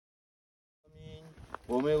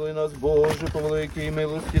Помилуй нас, Боже, по великій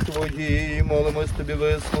милості Твоїй, молимось Тобі,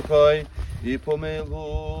 вислухай і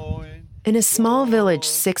помилуй. In a small village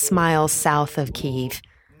 6 miles south of Kyiv,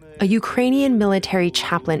 a Ukrainian military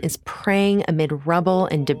chaplain is praying amid rubble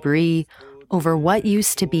and debris over what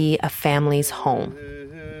used to be a family's home.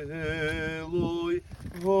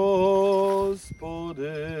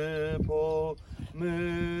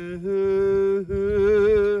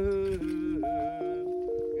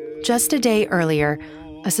 Just a day earlier,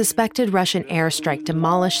 a suspected Russian airstrike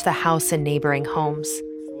demolished the house and neighboring homes.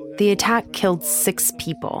 The attack killed 6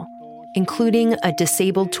 people, including a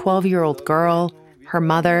disabled 12-year-old girl, her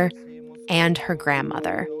mother, and her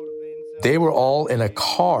grandmother. They were all in a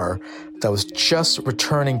car that was just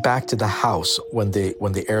returning back to the house when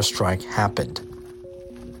the airstrike happened.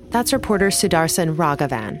 That's reporter Sudarshan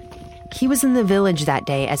Raghavan. He was in the village that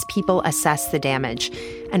day as people assessed the damage,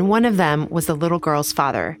 and one of them was the little girl's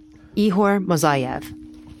father, Ihor Mozayev.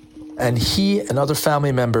 And he and other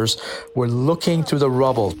family members were looking through the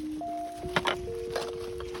rubble,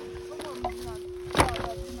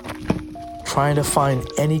 trying to find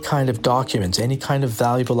any kind of documents, any kind of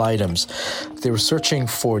valuable items. They were searching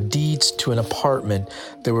for deeds to an apartment.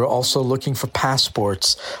 They were also looking for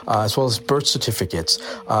passports, as well as birth certificates.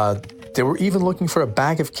 They were even looking for a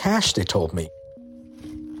bag of cash, they told me.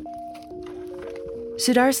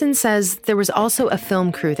 Sudarshan says there was also a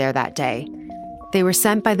film crew there that day. They were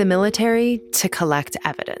sent by the military to collect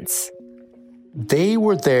evidence. They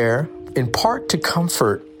were there in part to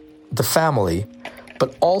comfort the family, but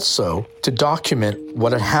also to document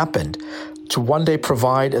what had happened, to one day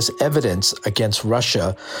provide as evidence against Russia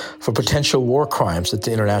for potential war crimes at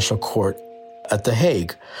the International Court at The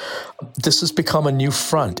Hague. This has become a new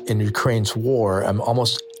front in Ukraine's war.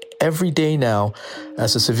 Almost every day now,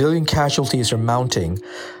 as the civilian casualties are mounting,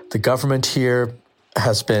 the government here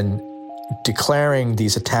has been declaring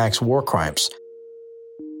these attacks war crimes.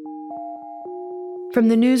 From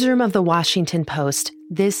the newsroom of The Washington Post,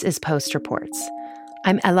 this is Post Reports.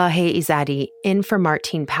 I'm Elahe Izadi, in for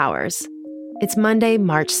Martine Powers. It's Monday,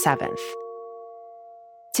 March 7th.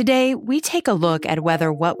 Today, we take a look at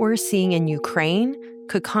whether what we're seeing in Ukraine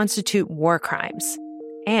could constitute war crimes,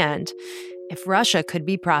 and if Russia could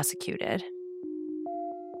be prosecuted.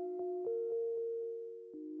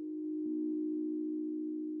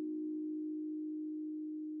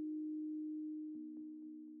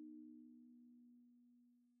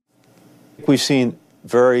 We've seen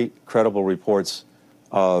very credible reports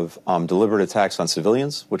of deliberate attacks on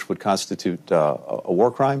civilians, which would constitute a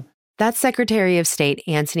war crime. That's Secretary of State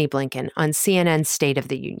Antony Blinken on CNN's State of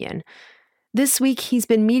the Union. This week, he's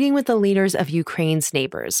been meeting with the leaders of Ukraine's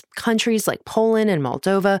neighbors, countries like Poland and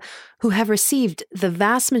Moldova, who have received the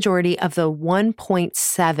vast majority of the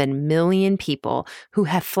 1.7 million people who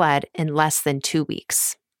have fled in less than 2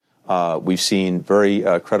 weeks. We've seen very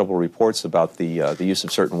credible reports about the use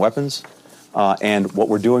of certain weapons. And what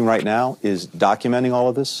we're doing right now is documenting all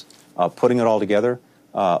of this, putting it all together,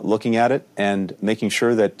 looking at it, and making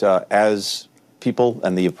sure that as people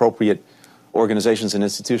and the appropriate organizations and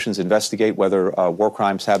institutions investigate whether war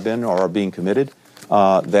crimes have been or are being committed,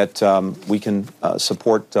 that we can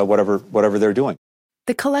support whatever they're doing.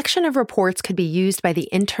 The collection of reports could be used by the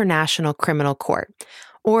International Criminal Court,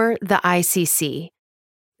 or the ICC.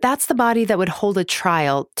 That's the body that would hold a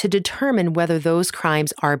trial to determine whether those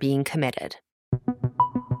crimes are being committed.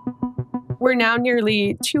 We're now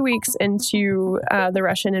nearly 2 weeks into the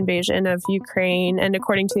Russian invasion of Ukraine, and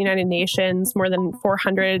according to the United Nations, more than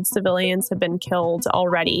 400 civilians have been killed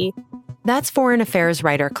already. That's Foreign Affairs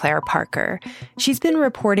writer Claire Parker. She's been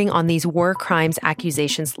reporting on these war crimes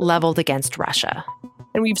accusations leveled against Russia.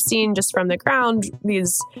 And we've seen just from the ground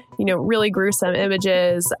these, really gruesome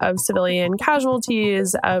images of civilian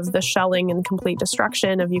casualties, of the shelling and complete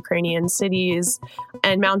destruction of Ukrainian cities,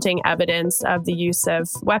 and mounting evidence of the use of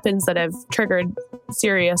weapons that have triggered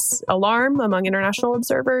serious alarm among international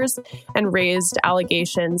observers and raised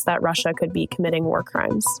allegations that Russia could be committing war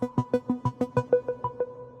crimes.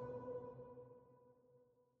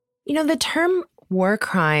 The term war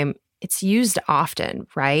crime, it's used often,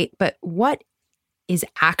 right? But what is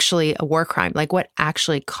actually a war crime? Like, what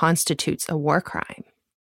actually constitutes a war crime?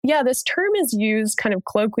 Yeah, this term is used kind of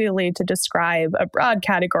colloquially to describe a broad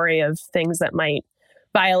category of things that might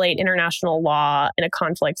violate international law in a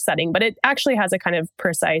conflict setting, but it actually has a kind of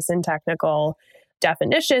precise and technical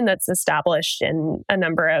definition that's established in a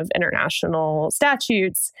number of international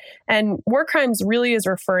statutes. And war crimes really is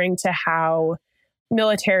referring to how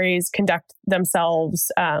militaries conduct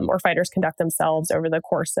themselves or fighters conduct themselves over the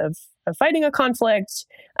course of fighting a conflict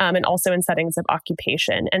and also in settings of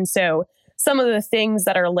occupation. And so some of the things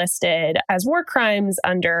that are listed as war crimes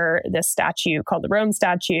under this statute called the Rome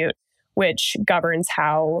Statute, which governs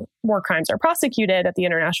how war crimes are prosecuted at the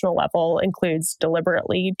international level, includes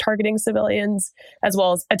deliberately targeting civilians, as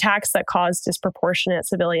well as attacks that cause disproportionate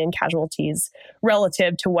civilian casualties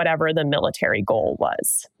relative to whatever the military goal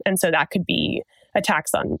was. And so that could be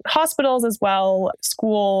attacks on hospitals as well,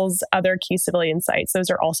 schools, other key civilian sites. Those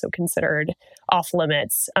are also considered off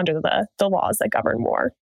limits under the laws that govern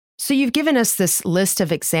war. So you've given us this list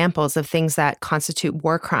of examples of things that constitute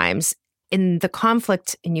war crimes. In the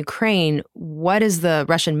conflict in Ukraine, what has the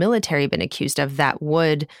Russian military been accused of that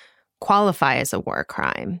would qualify as a war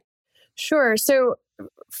crime? Sure. So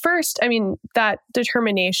first, that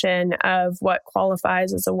determination of what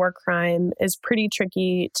qualifies as a war crime is pretty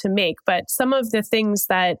tricky to make. But some of the things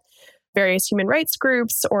that various human rights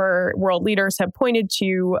groups or world leaders have pointed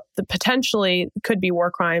to that potentially could be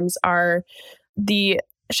war crimes are the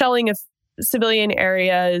shelling of civilian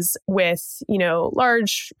areas with,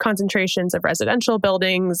 large concentrations of residential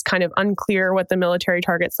buildings, kind of unclear what the military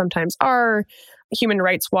targets sometimes are. Human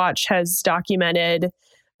Rights Watch has documented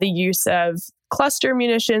the use of cluster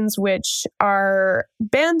munitions, which are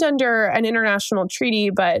banned under an international treaty,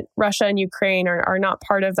 but Russia and Ukraine are not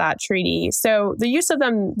part of that treaty. So the use of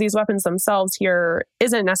these weapons themselves here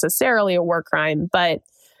isn't necessarily a war crime, but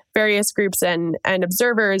various groups and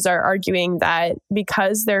observers are arguing that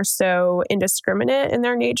because they're so indiscriminate in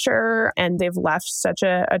their nature and they've left such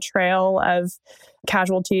a trail of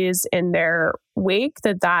casualties in their wake,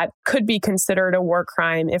 that could be considered a war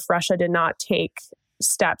crime if Russia did not take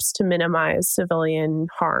steps to minimize civilian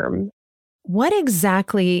harm. What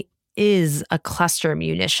exactly is a cluster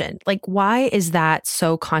munition? Why is that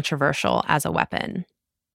so controversial as a weapon?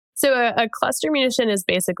 So a cluster munition is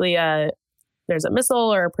basically there's a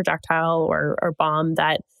missile or a projectile or bomb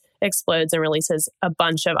that explodes and releases a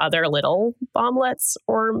bunch of other little bomblets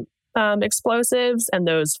or explosives, and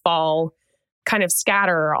those fall, kind of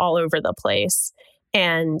scatter all over the place.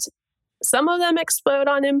 And some of them explode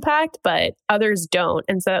on impact, but others don't.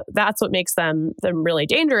 And so that's what makes them really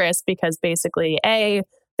dangerous, because basically, A,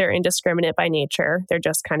 they're indiscriminate by nature. They're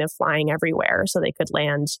just kind of flying everywhere. So they could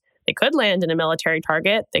land in a military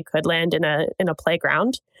target. They could land in a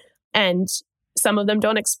playground. And some of them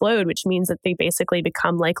don't explode, which means that they basically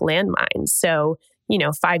become like landmines. So,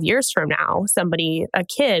 5 years from now, a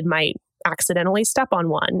kid might accidentally step on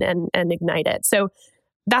one and ignite it. So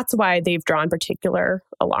that's why they've drawn particular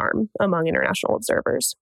alarm among international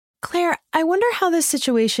observers. Claire, I wonder how this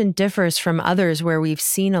situation differs from others where we've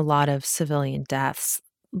seen a lot of civilian deaths.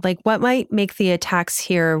 What might make the attacks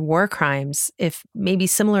here war crimes if maybe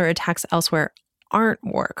similar attacks elsewhere aren't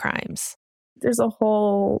war crimes? There's a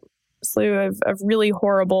whole slew of really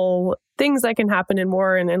horrible things that can happen in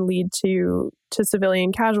war and lead to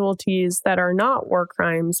civilian casualties that are not war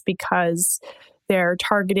crimes because they're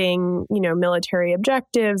targeting, military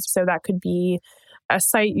objectives. So that could be a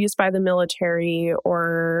site used by the military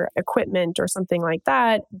or equipment or something like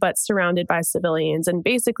that, but surrounded by civilians. And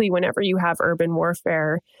basically, whenever you have urban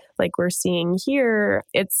warfare like we're seeing here,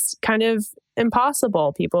 it's kind of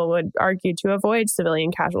impossible, people would argue, to avoid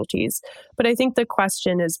civilian casualties. But I think the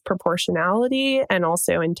question is proportionality and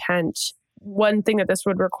also intent. One thing that this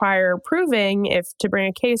would require proving, if to bring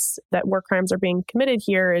a case that war crimes are being committed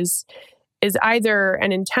here, is either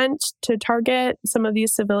an intent to target some of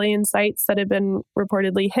these civilian sites that have been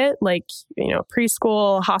reportedly hit, like,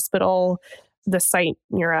 preschool, hospital, the site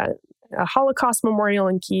near a Holocaust memorial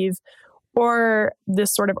in Kyiv, or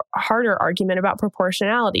this sort of harder argument about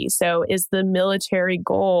proportionality. So is the military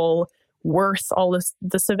goal worth all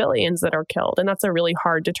the civilians that are killed? And that's a really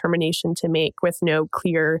hard determination to make with no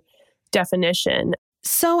clear definition.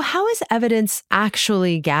 So how is evidence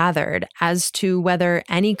actually gathered as to whether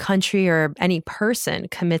any country or any person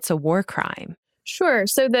commits a war crime? Sure.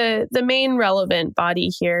 So the main relevant body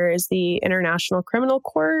here is the International Criminal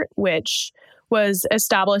Court, which was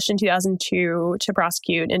established in 2002 to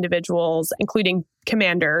prosecute individuals, including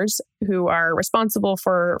commanders, who are responsible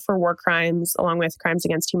for war crimes, along with crimes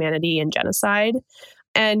against humanity and genocide.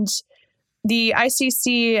 And the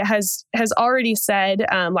ICC has already said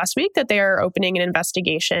last week that they are opening an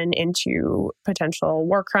investigation into potential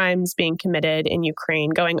war crimes being committed in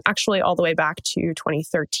Ukraine, going actually all the way back to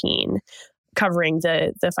 2013, covering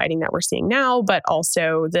the fighting that we're seeing now, but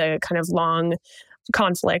also the kind of long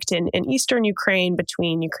conflict in eastern Ukraine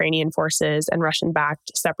between Ukrainian forces and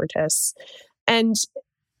Russian-backed separatists. And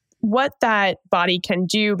what that body can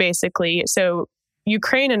do, basically, so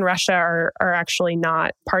Ukraine and Russia are actually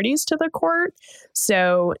not parties to the court,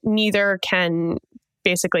 so neither can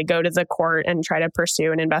basically go to the court and try to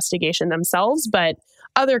pursue an investigation themselves, but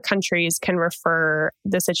other countries can refer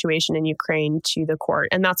the situation in Ukraine to the court.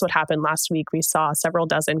 And that's what happened last week. We saw several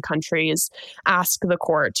dozen countries ask the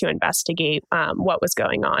court to investigate what was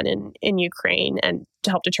going on in Ukraine and to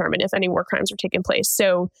help determine if any war crimes were taking place.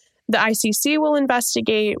 So the ICC will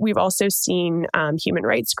investigate. We've also seen human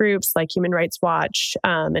rights groups like Human Rights Watch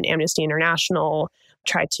and Amnesty International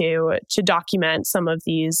try to document some of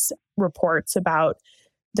these reports about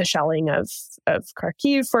the shelling of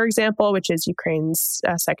Kharkiv, for example, which is Ukraine's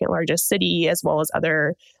second largest city, as well as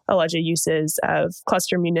other alleged uses of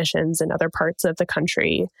cluster munitions in other parts of the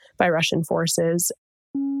country by Russian forces.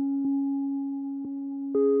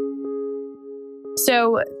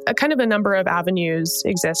 So kind of a number of avenues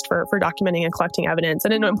exist for documenting and collecting evidence.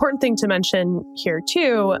 And an important thing to mention here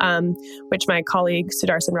too, which my colleague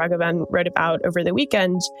Sudarshan Raghavan wrote about over the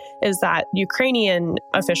weekend, is that Ukrainian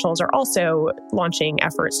officials are also launching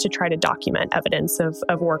efforts to try to document evidence of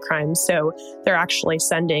war crimes. So they're actually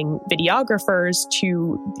sending videographers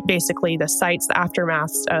to basically the sites, the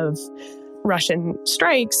aftermaths of Russian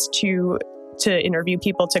strikes to interview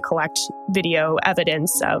people to collect video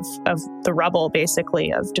evidence of the rubble,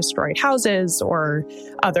 basically, of destroyed houses or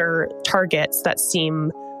other targets that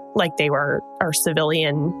seem like they are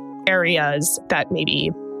civilian areas that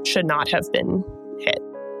maybe should not have been hit.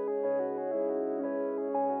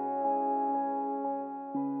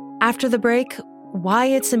 After the break, why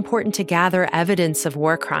it's important to gather evidence of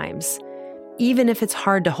war crimes, even if it's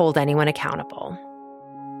hard to hold anyone accountable.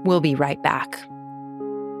 We'll be right back.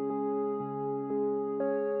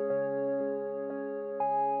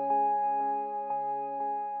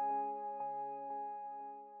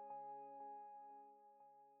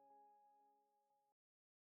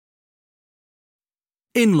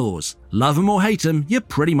 In-laws, love them or hate them, you're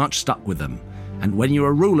pretty much stuck with them. And when you're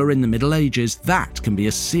a ruler in the Middle Ages, that can be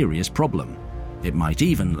a serious problem. It might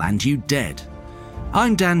even land you dead.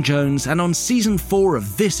 I'm Dan Jones, and on Season 4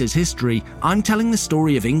 of This Is History, I'm telling the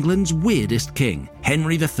story of England's weirdest king,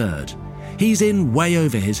 Henry III. He's in way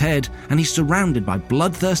over his head, and he's surrounded by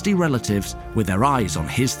bloodthirsty relatives with their eyes on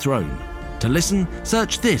his throne. To listen,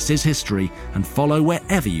 search This Is History and follow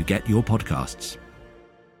wherever you get your podcasts.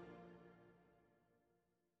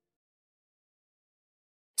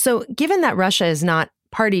 So, given that Russia is not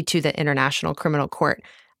party to the International Criminal Court,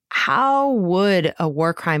 how would a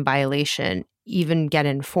war crime violation even get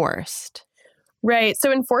enforced? Right.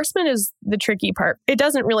 So enforcement is the tricky part. It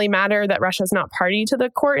doesn't really matter that Russia is not party to the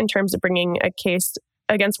court in terms of bringing a case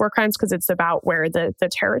against war crimes, because it's about where the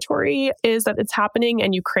territory is that it's happening.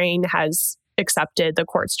 And Ukraine has accepted the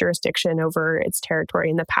court's jurisdiction over its territory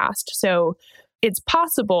in the past. So it's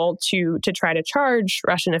possible to try to charge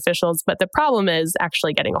Russian officials, but the problem is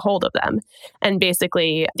actually getting a hold of them. And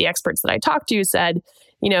basically, the experts that I talked to said,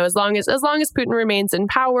 as long as Putin remains in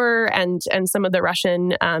power and some of the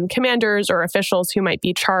Russian commanders or officials who might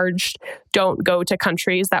be charged don't go to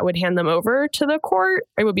countries that would hand them over to the court,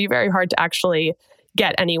 it would be very hard to actually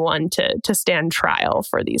get anyone to stand trial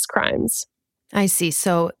for these crimes. I see.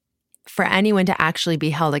 So for anyone to actually be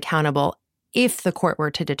held accountable, if the court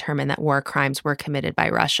were to determine that war crimes were committed by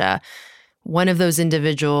Russia, one of those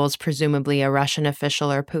individuals, presumably a Russian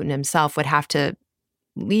official or Putin himself, would have to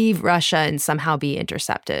leave Russia and somehow be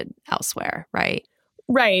intercepted elsewhere, right?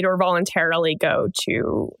 Right, or voluntarily go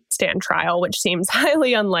to stand trial, which seems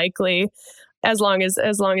highly unlikely as long as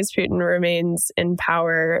Putin remains in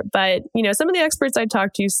power. But, some of the experts I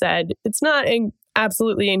talked to said it's not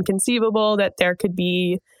absolutely inconceivable that there could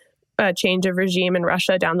be a change of regime in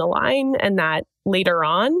Russia down the line, and that later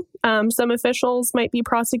on, some officials might be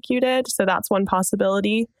prosecuted. So that's one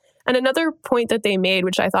possibility. And another point that they made,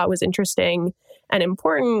 which I thought was interesting and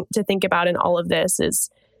important to think about in all of this, is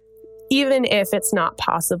even if it's not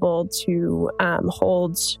possible to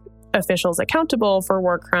hold officials accountable for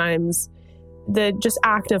war crimes, the just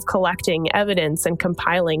act of collecting evidence and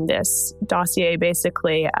compiling this dossier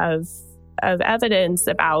basically of evidence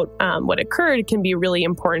about what occurred can be really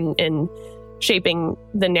important in shaping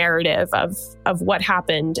the narrative of what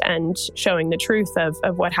happened and showing the truth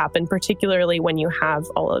of what happened, particularly when you have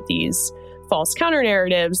all of these false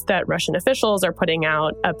counter-narratives that Russian officials are putting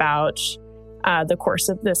out about the course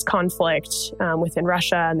of this conflict within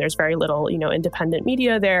Russia, and there's very little, independent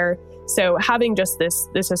media there. So having just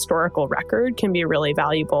this historical record can be really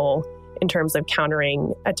valuable in terms of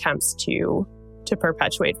countering attempts to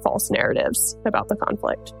perpetuate false narratives about the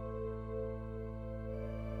conflict.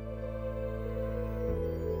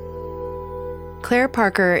 Claire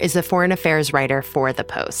Parker is a foreign affairs writer for The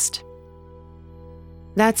Post.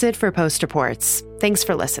 That's it for Post Reports. Thanks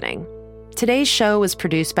for listening. Today's show was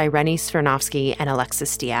produced by Rennie Svirnovsky and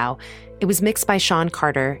Alexis Diao. It was mixed by Sean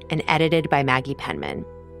Carter and edited by Maggie Penman.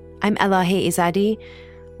 I'm Elahe Izadi.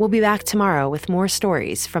 We'll be back tomorrow with more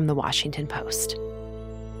stories from The Washington Post.